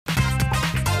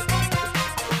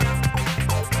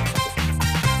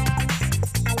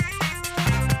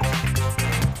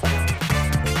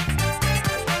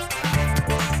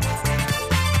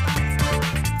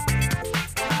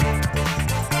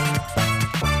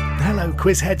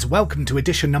quiz heads, welcome to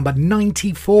edition number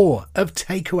 94 of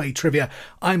Takeaway Trivia.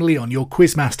 I'm Leon, your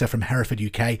quizmaster from Hereford,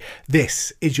 UK.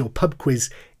 This is your pub quiz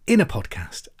in a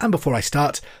podcast. And before I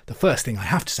start, the first thing I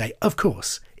have to say, of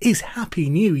course, is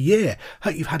Happy New Year.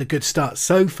 Hope you've had a good start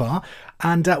so far,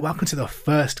 and welcome to the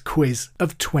first quiz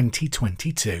of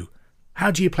 2022. How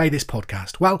do you play this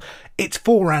podcast? Well, it's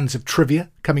 4 rounds of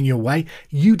trivia coming your way.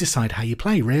 You decide how you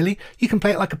play, really. You can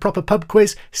play it like a proper pub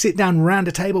quiz, sit down round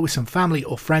a table with some family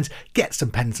or friends, get some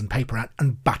pens and paper out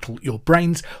and battle your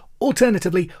brains.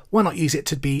 Alternatively, why not use it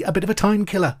to be a bit of a time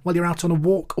killer while you're out on a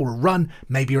walk or a run?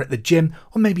 Maybe you're at the gym,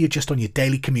 or maybe you're just on your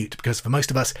daily commute, because for most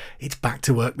of us, it's back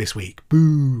to work this week.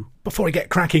 Boo! Before I get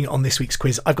cracking on this week's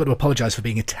quiz, I've got to apologise for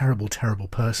being a terrible, terrible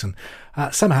person.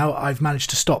 Somehow, I've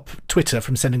managed to stop Twitter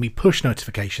from sending me push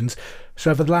notifications, so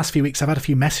over the last few weeks, I've had a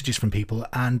few messages from people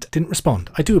and didn't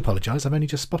respond. I do apologise, I've only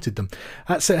just spotted them.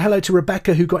 So hello to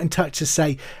Rebecca, who got in touch to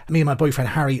say, me and my boyfriend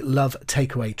Harry love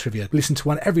Takeaway Trivia. We listen to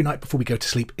one every night before we go to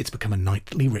sleep. It's become a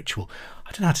nightly ritual.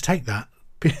 I don't know how to take that.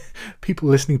 People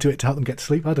listening to it to help them get to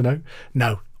sleep. I don't know.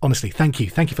 No, honestly, thank you.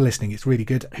 Thank you for listening. It's really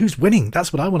good. Who's winning?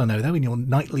 That's what I want to know, though, in your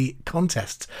nightly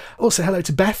contests. Also, hello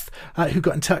to Beth, who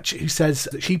got in touch, who says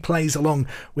that she plays along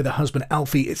with her husband,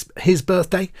 Alfie. It's his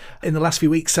birthday in the last few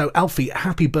weeks. So, Alfie,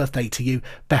 happy birthday to you.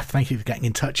 Beth, thank you for getting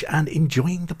in touch and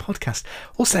enjoying the podcast.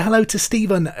 Also, hello to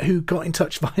Stephen, who got in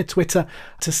touch via Twitter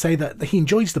to say that he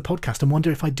enjoys the podcast and wonder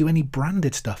if I do any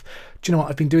branded stuff. Do you know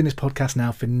what? I've been doing this podcast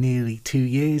now for nearly 2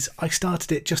 years. I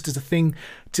started it just as a thing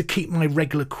to keep my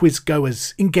regular quiz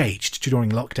goers engaged during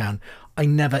lockdown. I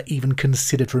never even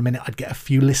considered for a minute I'd get a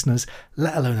few listeners,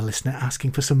 let alone a listener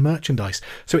asking for some merchandise.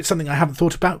 So it's something I haven't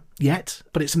thought about yet,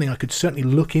 but it's something I could certainly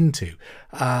look into.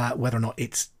 Whether or not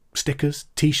it's stickers,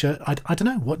 t-shirt, I don't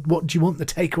know. What do you want the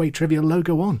Takeaway Trivia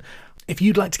logo on? If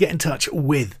you'd like to get in touch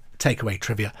with Takeaway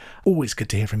Trivia, always good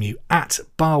to hear from you at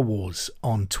Bar Wars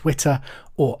on Twitter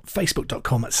or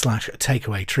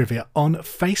facebook.com/Takeaway Trivia on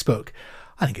Facebook.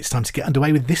 I think it's time to get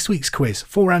underway with this week's quiz.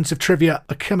 4 rounds of trivia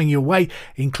are coming your way,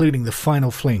 including the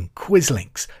final fling, quiz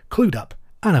links, Clued Up,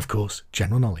 and of course,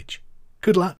 general knowledge.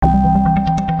 Good luck.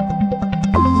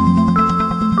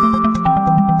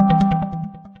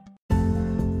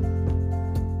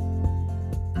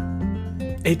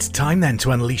 It's time then to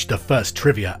unleash the first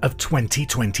trivia of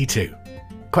 2022.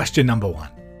 Question number 1.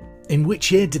 In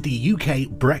which year did the UK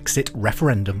Brexit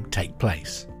referendum take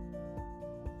place?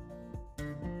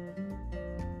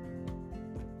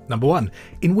 Number 1.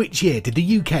 In which year did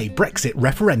the UK Brexit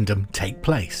referendum take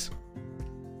place?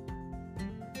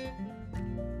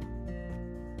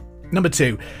 Number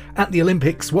 2. At the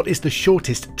Olympics, what is the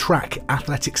shortest track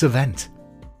athletics event?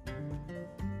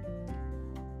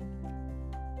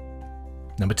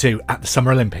 Number 2. At the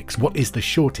Summer Olympics, what is the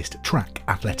shortest track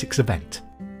athletics event?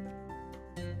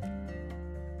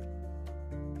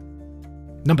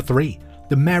 Number 3.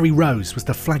 The Mary Rose was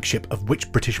the flagship of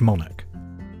which British monarch?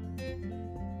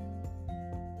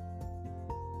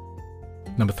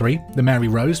 Number 3. The Mary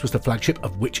Rose was the flagship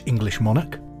of which English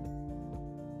monarch?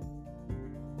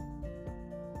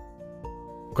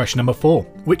 Question number 4.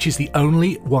 Which is the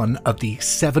only one of the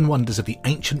 7 wonders of the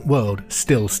ancient world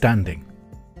still standing?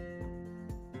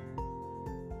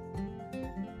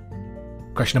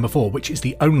 Question number 4. Which is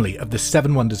the only of the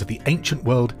 7 wonders of the ancient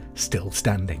world still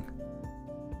standing?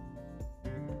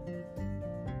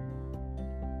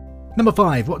 Number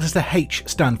 5. What does the H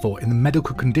stand for in the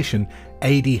medical condition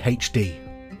ADHD?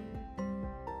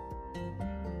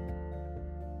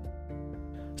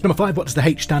 Number 5. What does the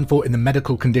H stand for in the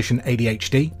medical condition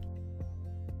ADHD?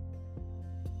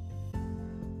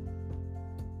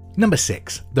 Number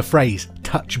 6. The phrase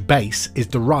touch base is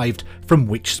derived from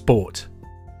which sport?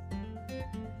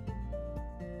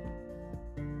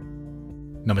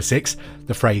 Number 6.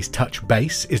 The phrase touch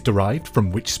base is derived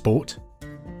from which sport?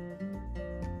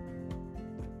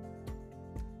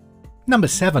 Number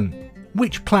 7.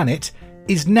 Which planet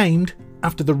is named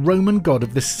after the Roman god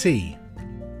of the sea?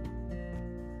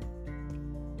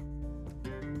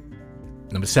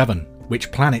 Number 7.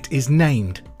 Which planet is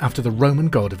named after the Roman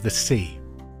god of the sea?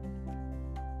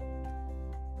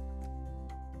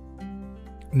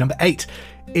 Number 8.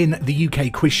 In the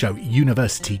UK quiz show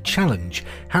University Challenge,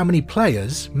 how many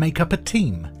players make up a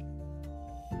team?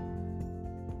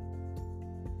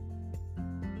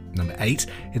 Number 8.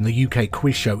 In the UK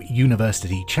quiz show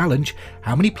University Challenge,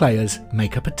 how many players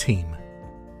make up a team?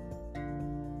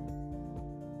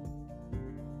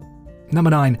 Number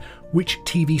 9. Which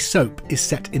TV soap is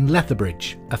set in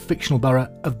Lethbridge, a fictional borough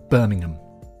of Birmingham?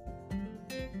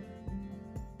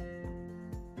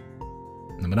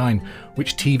 Number 9.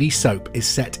 Which TV soap is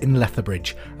set in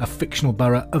Lethbridge, a fictional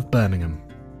borough of Birmingham?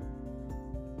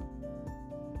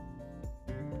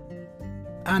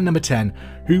 And number 10,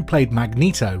 who played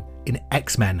Magneto in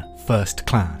X-Men First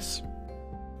Class?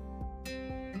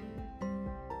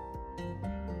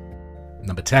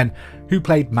 Number 10, who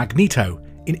played Magneto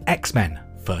in X-Men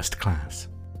First Class?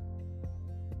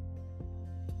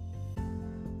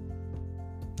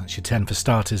 That's your 10 for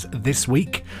starters this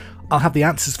week. I'll have the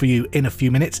answers for you in a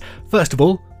few minutes. First of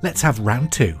all, let's have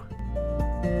round 2.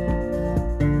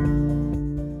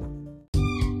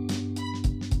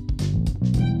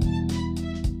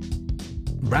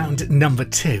 Round number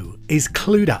 2 is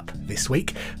Clued Up this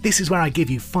week. This is where I give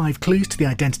you 5 clues to the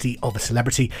identity of a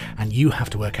celebrity and you have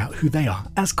to work out who they are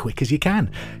as quick as you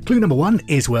can. Clue number 1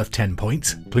 is worth 10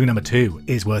 points, clue number 2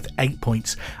 is worth 8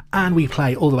 points, and we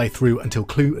play all the way through until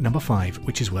clue number 5,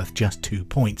 which is worth just 2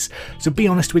 points. So be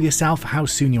honest with yourself how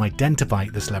soon you identify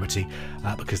the celebrity,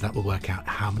 because that will work out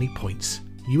how many points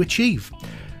you achieve.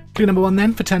 Clue number 1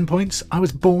 then, for 10 points. I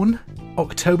was born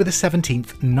October the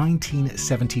 17th,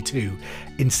 1972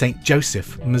 in St.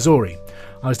 Joseph, Missouri.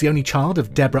 I was the only child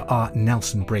of Deborah R.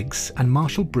 Nelson Briggs and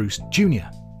Marshall Bruce Jr.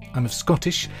 I'm of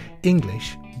Scottish,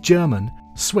 English, German,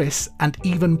 Swiss and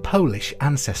even Polish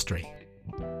ancestry.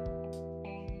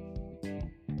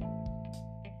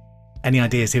 Any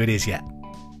ideas who it is yet?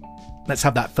 Let's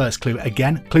have that first clue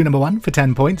again. Clue number 1 for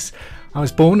 10 points. I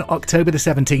was born October the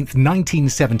 17th,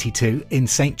 1972 in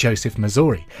St. Joseph,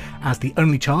 Missouri, as the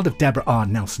only child of Deborah R.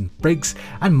 Nelson Briggs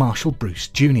and Marshall Bruce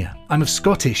Jr. I'm of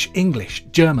Scottish, English,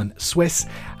 German, Swiss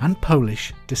and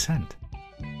Polish descent.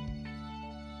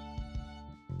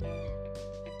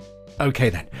 Okay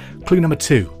then, clue number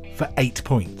 2 for 8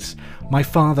 points. My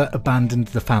father abandoned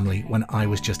the family when I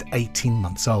was just 18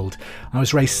 months old. I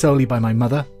was raised solely by my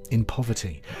mother in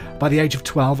poverty. By the age of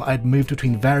 12, I had moved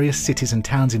between various cities and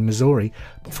towns in Missouri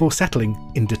before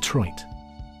settling in Detroit.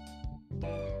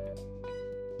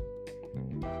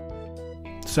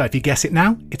 So if you guess it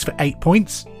now, it's for 8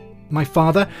 points. My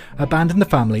father abandoned the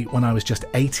family when I was just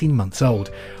 18 months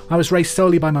old. I was raised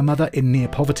solely by my mother in near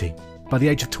poverty. By the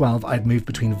age of 12, I had moved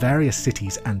between various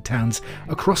cities and towns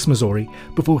across Missouri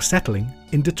before settling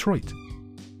in Detroit.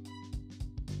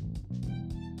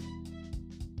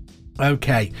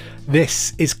 Okay,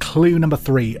 this is clue number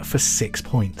 3 for 6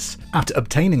 points. After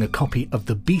obtaining a copy of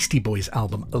the Beastie Boys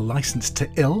album Licensed to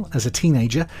Ill as a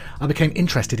teenager, I became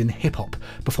interested in hip-hop,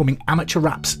 performing amateur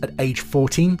raps at age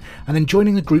 14 and then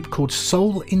joining a group called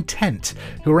Soul Intent,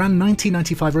 who around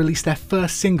 1995 released their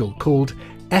first single called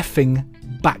Effing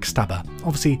Backstabber.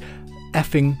 Obviously,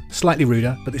 effing, slightly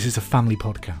ruder, but this is a family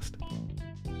podcast.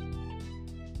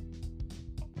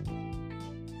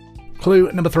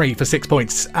 Clue number 3 for 6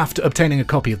 points. After obtaining a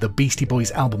copy of the Beastie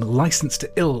Boys album Licensed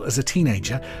to Ill as a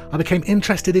teenager, I became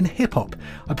interested in hip-hop.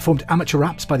 I performed amateur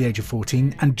raps by the age of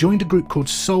 14 and joined a group called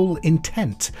Soul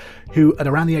Intent, who at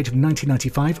around the age of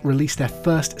 1995 released their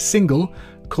first single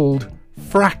called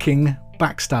Fracking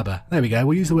Backstabber. There we go,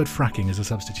 we'll use the word fracking as a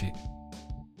substitute.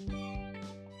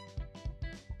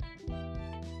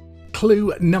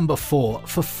 Clue number 4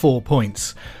 for 4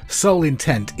 points. Soul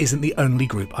Intent isn't the only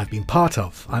group I've been part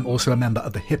of. I'm also a member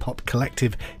of the hip-hop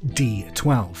collective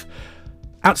D12.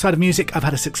 Outside of music, I've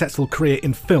had a successful career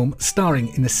in film,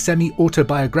 starring in the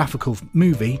semi-autobiographical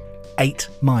movie 8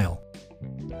 Mile.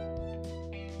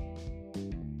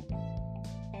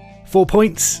 4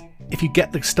 points if you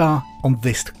get the star on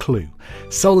this clue.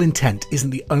 Soul Intent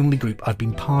isn't the only group I've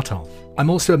been part of.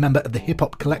 I'm also a member of the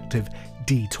hip-hop collective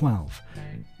D12.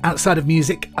 Outside of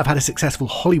music, I've had a successful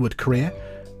Hollywood career,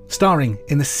 starring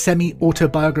in the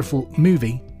semi-autobiographical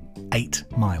movie 8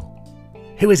 Mile.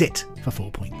 Who is it for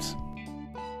 4 points?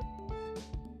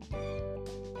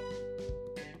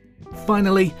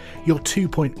 Finally, your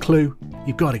 2-point clue.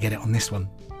 You've got to get it on this one.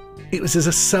 It was as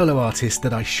a solo artist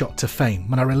that I shot to fame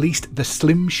when I released the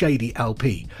Slim Shady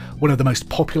LP, one of the most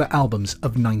popular albums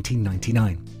of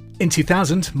 1999. In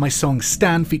 2000, my song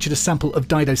Stan featured a sample of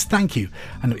Dido's Thank You,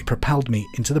 and it propelled me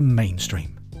into the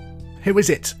mainstream. Who is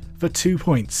it for 2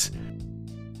 points?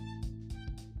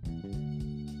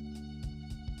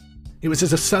 It was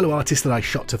as a solo artist that I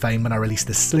shot to fame when I released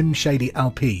the Slim Shady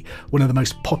LP, one of the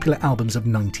most popular albums of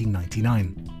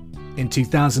 1999. In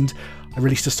 2000, I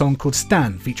released a song called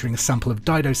Stan featuring a sample of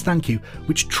Dido's Thank You,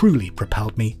 which truly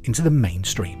propelled me into the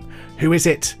mainstream. Who is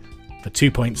it? For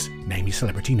 2 points, name your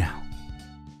celebrity now.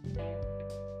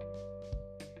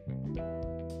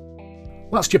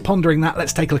 Whilst you're pondering that,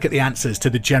 let's take a look at the answers to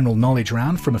the general knowledge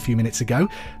round from a few minutes ago.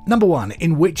 Number 1,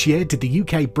 in which year did the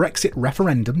UK Brexit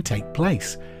referendum take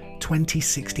place?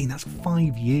 2016, that's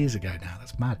 5 years ago now,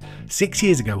 that's mad. 6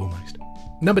 years ago almost.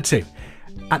 Number 2,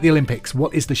 at the Olympics,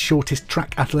 what is the shortest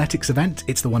track athletics event?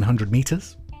 It's the 100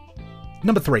 metres.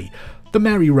 Number 3. The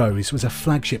Mary Rose was a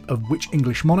flagship of which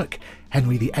English monarch?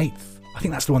 Henry VIII. I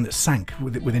think that's the one that sank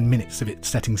within minutes of it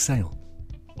setting sail.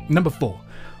 Number 4.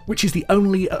 Which is the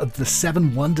only of the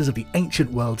 7 wonders of the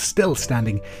ancient world still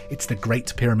standing? It's the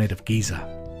Great Pyramid of Giza.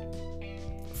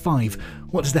 5.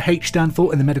 What does the H stand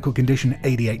for in the medical condition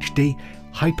ADHD?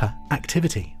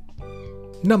 Hyperactivity.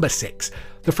 Number 6.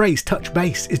 The phrase touch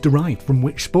base is derived from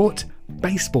which sport?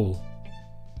 Baseball.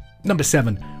 Number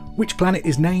 7. Which planet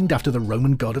is named after the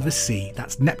Roman god of the sea?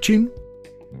 That's Neptune.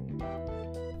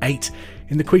 8.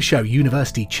 In the quiz show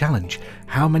University Challenge,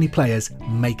 how many players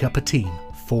make up a team?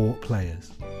 4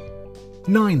 players.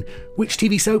 9. Which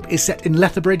TV soap is set in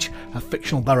Lethbridge, a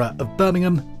fictional borough of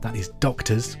Birmingham? That is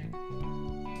Doctors.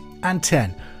 And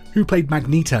 10. Who played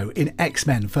Magneto in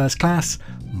X-Men First Class?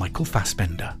 Michael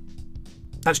Fassbender.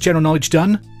 That's general knowledge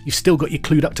done. You've still got your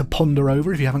clued up to ponder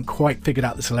over if you haven't quite figured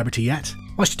out the celebrity yet.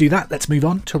 Whilst you do that, let's move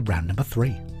on to round number 3.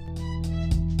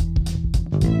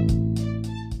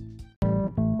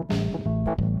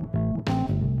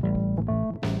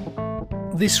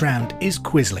 This round is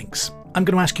Quizlinks. I'm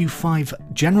going to ask you 5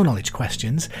 general knowledge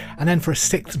questions, and then for a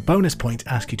 6th bonus point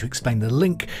ask you to explain the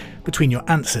link between your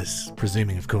answers,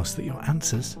 presuming of course that your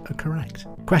answers are correct.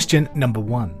 Question number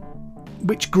 1.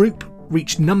 Which group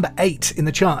reached number 8 in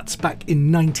the charts back in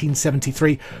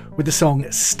 1973 with the song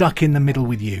Stuck in the Middle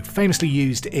with You, famously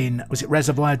used in, was it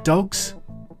Reservoir Dogs?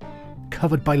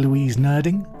 Covered by Louise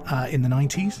Nerding in the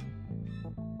 90s.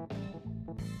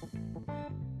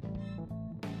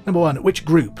 Number 1. Which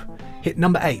group hit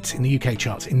number 8 in the UK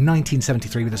charts in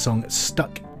 1973 with the song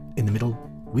Stuck in the Middle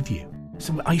with You?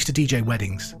 So I used to DJ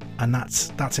weddings, and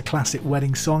that's a classic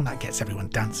wedding song that gets everyone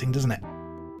dancing, doesn't it?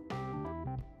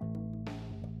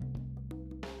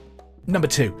 Number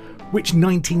 2. Which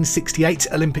 1968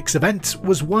 Olympics event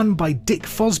was won by Dick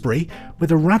Fosbury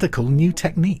with a radical new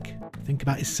technique? Think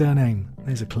about his surname.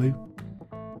 There's a clue.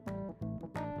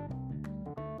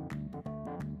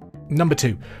 Number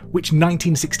 2. Which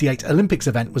 1968 Olympics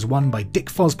event was won by Dick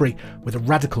Fosbury with a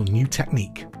radical new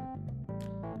technique?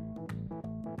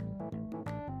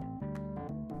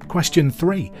 Question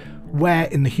 3. Where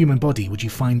in the human body would you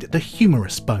find the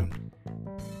humerus bone?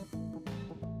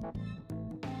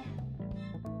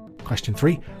 Question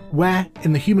 3. Where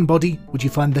in the human body would you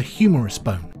find the humerus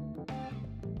bone?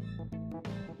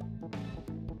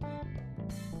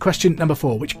 Question number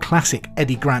 4. Which classic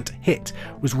Eddie Grant hit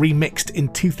was remixed in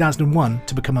 2001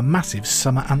 to become a massive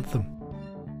summer anthem?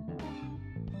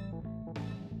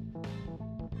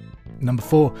 Number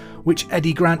 4. Which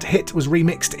Eddie Grant hit was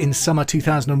remixed in summer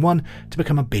 2001 to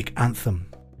become a big anthem?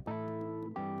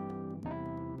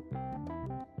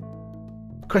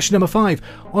 Question number 5.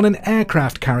 On an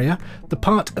aircraft carrier, the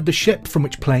part of the ship from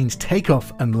which planes take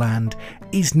off and land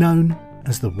is known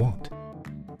as the what?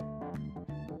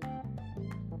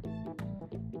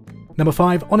 Number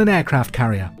 5. On an aircraft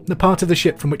carrier, the part of the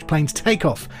ship from which planes take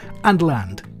off and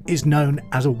land is known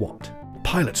as a what?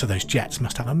 Pilots of those jets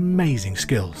must have amazing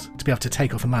skills to be able to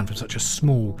take off and land from such a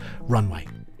small runway.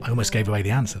 I almost gave away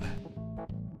the answer there.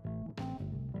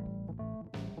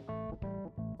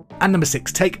 And number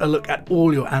 6, take a look at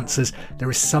all your answers. There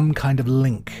is some kind of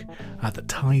link that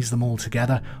ties them all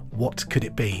together. What could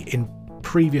it be? In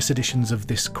previous editions of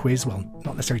this quiz, well,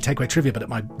 not necessarily takeaway trivia, but at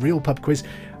my real pub quiz,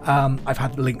 I've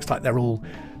had links like they're all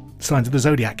signs of the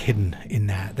zodiac hidden in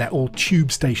there. They're all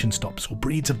tube station stops or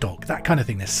breeds of dog, that kind of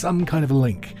thing. There's some kind of a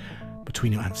link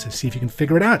between your answers. See if you can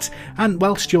figure it out. And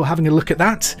whilst you're having a look at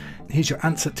that, here's your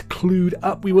answer to Clued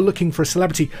Up. We were looking for a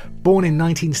celebrity born in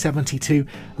 1972,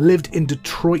 lived in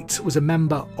Detroit, was a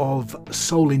member of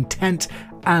Soul Intent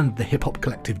and the hip-hop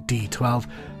collective D12,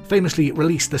 famously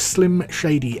released the Slim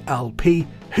Shady LP.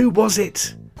 Who was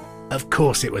it? Of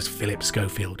course it was Philip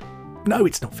Schofield. No,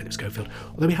 it's not Philip Schofield,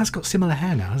 although he has got similar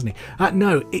hair now, hasn't he?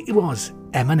 No, it was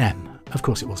Eminem. Of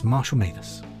course it was Marshall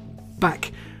Mathers.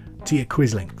 Back to your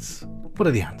quiz links. What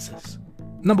are the answers?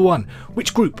 Number 1.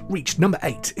 Which group reached number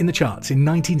 8 in the charts in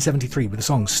 1973 with the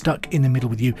song Stuck in the Middle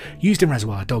with You, used in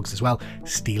Reservoir Dogs as well?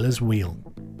 Stealers Wheel.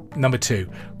 Number 2.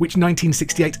 Which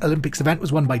 1968 Olympics event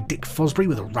was won by Dick Fosbury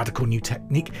with a radical new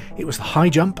technique? It was the high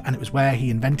jump, and it was where he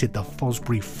invented the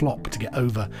Fosbury flop to get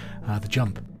over the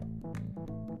jump.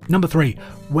 Number 3.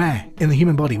 Where in the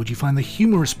human body would you find the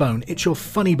humerus bone? It's your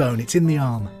funny bone, it's in the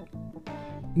arm.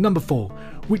 Number 4.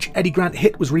 Which Eddie Grant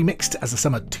hit was remixed as the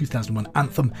summer 2001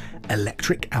 anthem,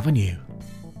 Electric Avenue?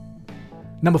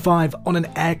 Number 5. On an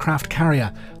aircraft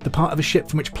carrier, the part of a ship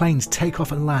from which planes take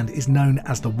off and land is known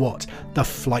as the what? The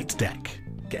flight deck.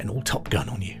 Getting all Top Gun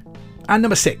on you. And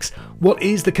number 6. What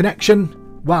is the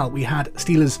connection? Well, we had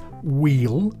Stealers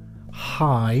Wheel,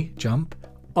 high jump,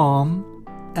 arm,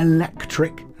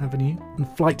 electric avenue, and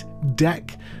flight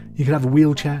deck. You could have a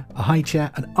wheelchair, a high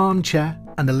chair, an armchair,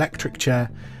 an electric chair,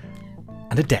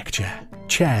 and a deck chair.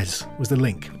 Chairs was the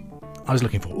link I was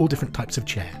looking for, all different types of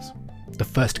chairs. The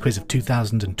first quiz of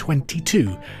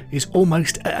 2022 is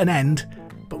almost at an end,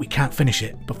 but we can't finish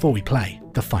it before we play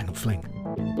the final fling.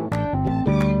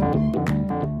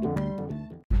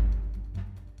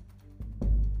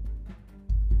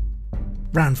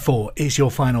 Round 4 is your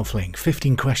final fling.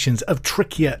 15 questions of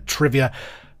trickier trivia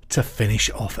to finish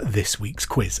off this week's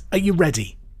quiz. Are you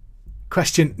ready?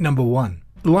 Question number 1.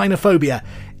 Linophobia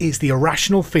is the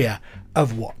irrational fear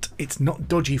of what? It's not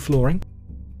dodgy flooring.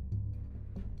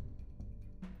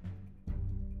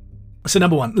 So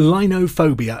number 1,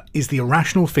 linophobia is the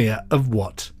irrational fear of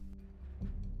what?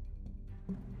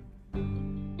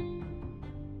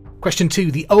 Question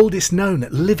 2, the oldest known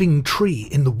living tree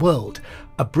in the world,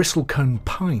 a bristlecone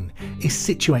pine, is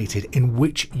situated in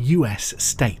which US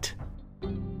state?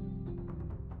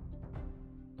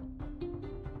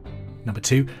 Number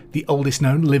 2, the oldest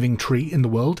known living tree in the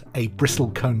world, a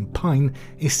bristlecone pine,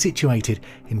 is situated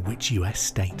in which US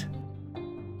state?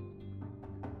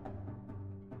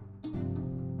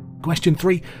 Question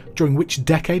 3, during which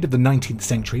decade of the 19th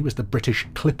century was the British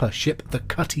clipper ship the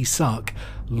Cutty Sark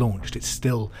launched? It's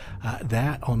still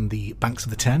there on the banks of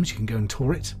the Thames. You can go and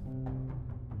tour it.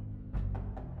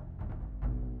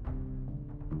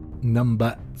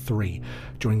 Number 3,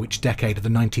 during which decade of the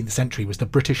 19th century was the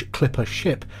British clipper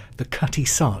ship the Cutty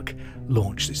Sark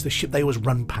launched? It's the ship they always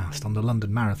run past on the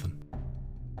London Marathon.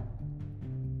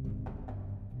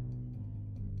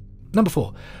 Number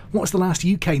 4, what was the last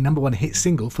UK number 1 hit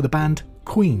single for the band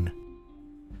Queen?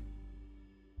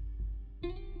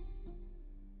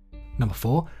 Number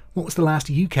 4, what was the last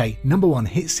UK number 1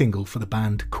 hit single for the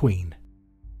band Queen?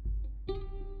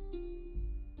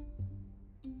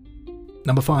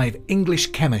 Number 5,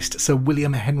 English chemist Sir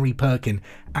William Henry Perkin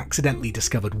accidentally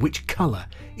discovered which colour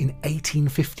in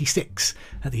 1856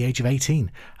 at the age of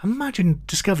 18? Imagine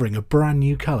discovering a brand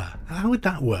new colour. How would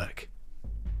that work?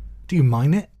 Do you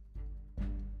mine it?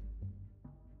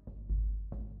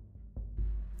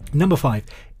 Number 5,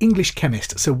 English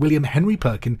chemist Sir William Henry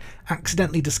Perkin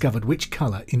accidentally discovered which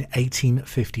colour in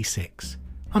 1856?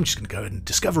 I'm just going to go and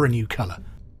discover a new colour.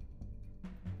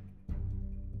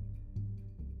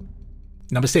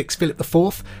 Number 6, Philip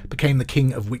IV became the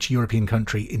king of which European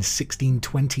country in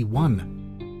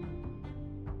 1621?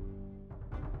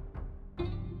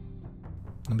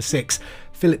 Number 6,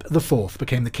 Philip IV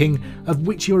became the king of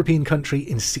which European country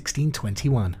in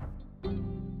 1621?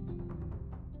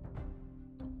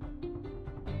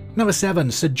 Number 7,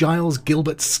 Sir Giles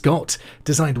Gilbert Scott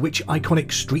designed which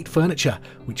iconic street furniture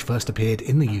which first appeared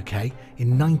in the UK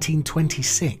in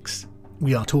 1926?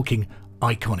 We are talking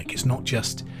iconic, it's not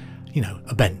just, you know,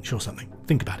 a bench or something.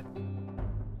 Think about it.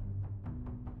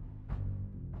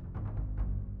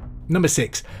 Number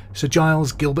 6, Sir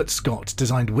Giles Gilbert Scott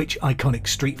designed which iconic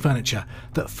street furniture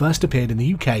that first appeared in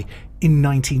the UK in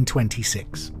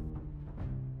 1926?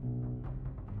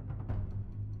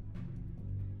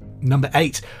 Number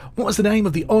 8, what was the name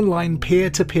of the online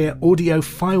peer-to-peer audio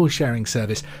file sharing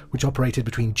service which operated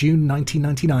between June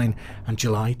 1999 and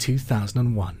July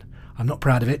 2001? I'm not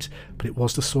proud of it, but it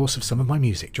was the source of some of my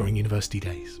music during university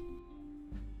days.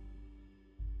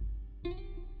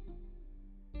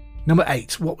 Number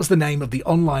 8, what was the name of the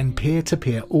online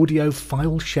peer-to-peer audio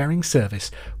file sharing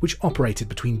service which operated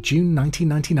between June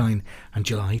 1999 and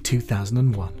July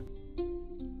 2001?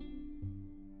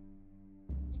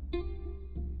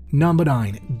 Number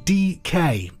 9,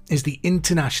 DK is the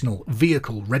international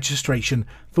vehicle registration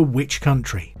for which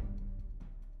country?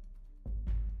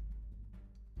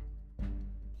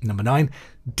 Number 9,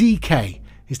 DK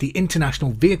is the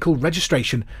international vehicle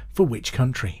registration for which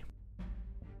country?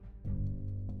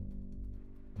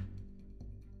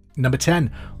 Number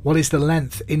 10, what is the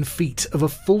length in feet of a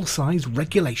full-size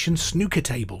regulation snooker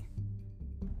table?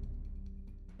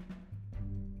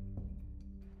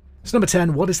 So number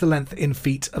 10, what is the length in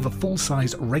feet of a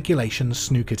full-size regulation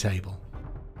snooker table?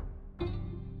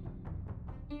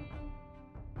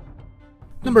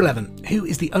 Number 11, who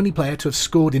is the only player to have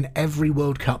scored in every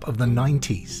World Cup of the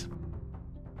 90s?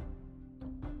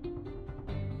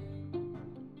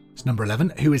 So number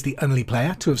 11, who is the only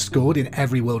player to have scored in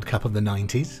every World Cup of the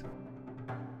 90s?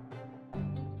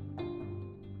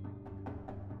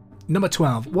 Number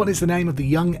 12, what is the name of the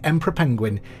young emperor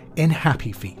penguin in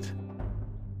Happy Feet?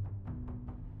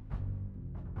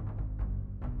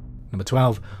 Number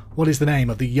 12, what is the name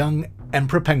of the young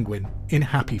emperor penguin in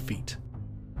Happy Feet?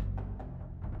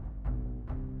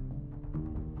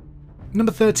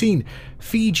 Number 13,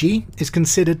 Fiji is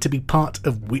considered to be part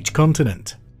of which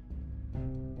continent?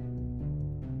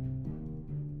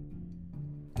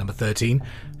 Number 13.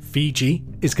 Fiji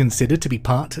is considered to be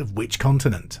part of which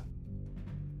continent?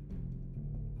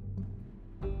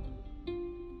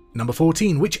 Number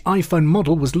 14. Which iPhone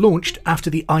model was launched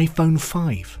after the iPhone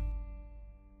 5?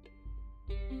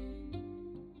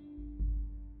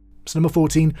 So number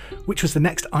 14. Which was the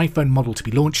next iPhone model to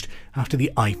be launched after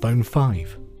the iPhone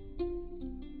 5?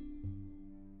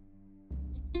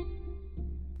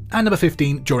 And number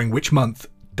 15. During which month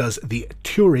does the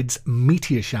Taurids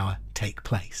meteor shower take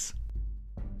place?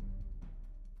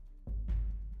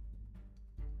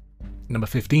 Number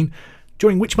 15.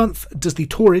 During which month does the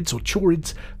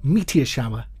Taurids meteor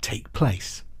shower take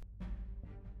place?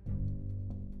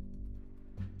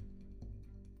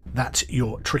 That's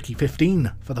your tricky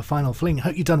 15 for the final fling.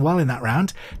 Hope you've done well in that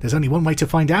round. There's only one way to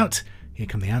find out. Here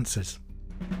come the answers.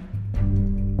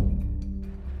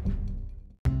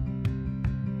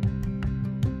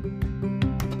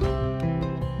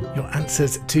 Your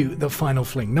answers to the final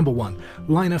fling. Number 1.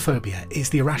 Linophobia is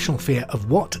the irrational fear of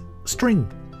what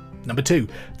string? Number 2.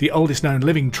 The oldest known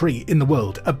living tree in the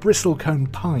world, a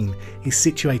bristlecone pine, is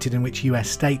situated in which US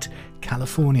state?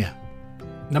 California.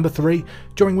 Number 3.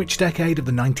 During which decade of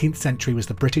the 19th century was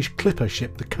the British clipper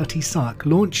ship the Cutty Sark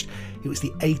launched? It was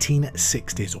the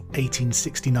 1860s, or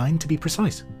 1869 to be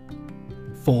precise.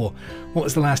 4. What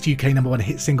was the last UK number 1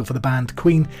 hit single for the band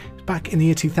Queen? Back in the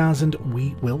year 2000,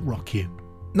 We Will Rock You.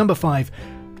 Number 5.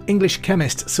 English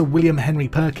chemist Sir William Henry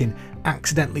Perkin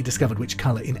accidentally discovered which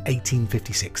colour in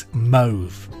 1856?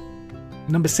 Mauve.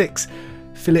 Number 6.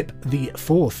 Philip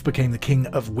IV became the king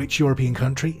of which European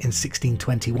country in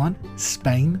 1621?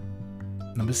 Spain.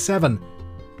 Number 7.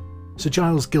 Sir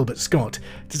Giles Gilbert Scott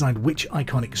designed which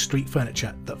iconic street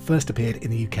furniture that first appeared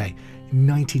in the UK in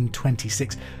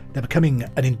 1926? They're becoming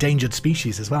an endangered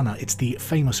species as well now. It's the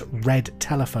famous red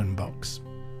telephone box.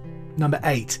 Number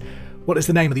 8. What is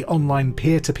the name of the online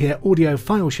peer-to-peer audio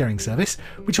file sharing service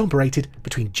which operated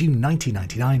between June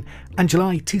 1999 and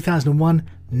July 2001?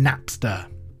 Napster.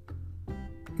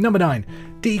 Number 9.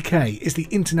 DK is the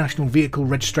international vehicle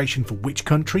registration for which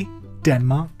country?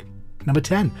 Denmark. Number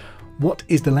 10. What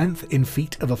is the length in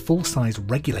feet of a full-size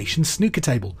regulation snooker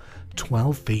table?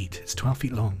 12 feet. It's 12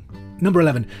 feet long. Number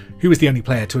 11. Who is the only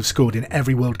player to have scored in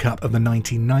every World Cup of the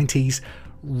 1990s?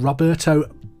 Roberto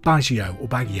Baggio or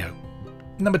Baggio.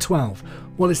 Number 12.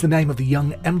 What is the name of the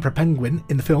young Emperor Penguin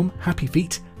in the film Happy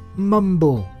Feet?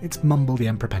 Mumble. It's Mumble the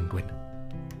Emperor Penguin.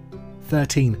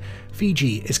 13.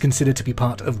 Fiji is considered to be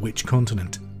part of which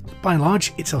continent? By and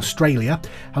large, it's Australia.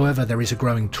 However, there is a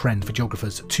growing trend for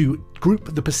geographers to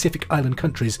group the Pacific Island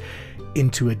countries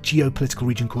into a geopolitical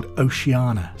region called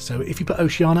Oceania. So if you put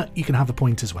Oceania, you can have a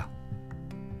point as well.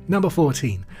 Number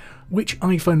 14. Which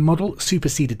iPhone model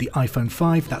superseded the iPhone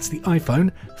 5? That's the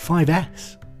iPhone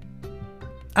 5S.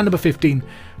 And number 15.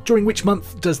 During which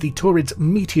month does the Taurids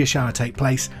meteor shower take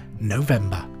place?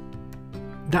 November.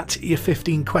 That's your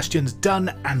 15 questions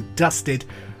done and dusted.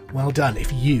 Well done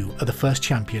if you are the first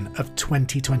champion of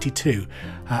 2022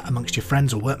 amongst your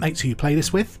friends or workmates who you play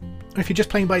this with. Or if you're just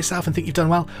playing by yourself and think you've done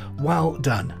well, well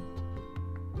done.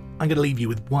 I'm going to leave you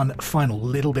with one final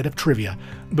little bit of trivia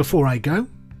before I go.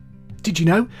 Did you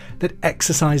know that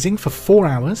exercising for 4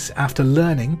 hours after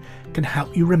learning can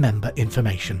help you remember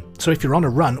information? So if you're on a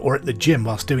run or at the gym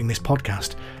whilst doing this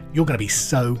podcast, you're going to be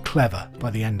so clever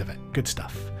by the end of it. Good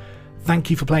stuff.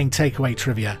 Thank you for playing Takeaway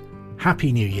Trivia.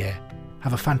 Happy New Year.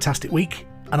 Have a fantastic week,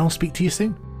 and I'll speak to you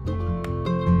soon.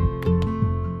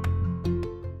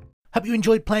 Hope you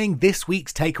enjoyed playing this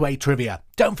week's Takeaway Trivia.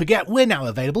 Don't forget, we're now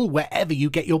available wherever you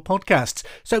get your podcasts,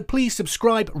 so please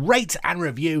subscribe, rate and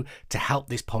review to help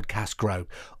this podcast grow.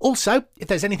 Also, if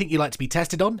there's anything you'd like to be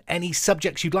tested on, any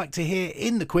subjects you'd like to hear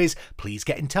in the quiz, please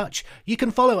get in touch. You can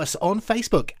follow us on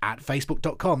Facebook at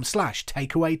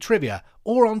facebook.com/takeawaytrivia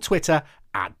or on Twitter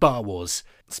at BarWars.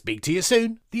 Speak to you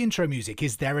soon. The intro music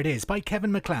is There It Is by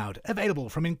Kevin MacLeod, available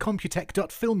from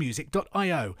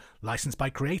incompetech.filmmusic.io, licensed by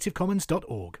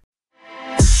creativecommons.org.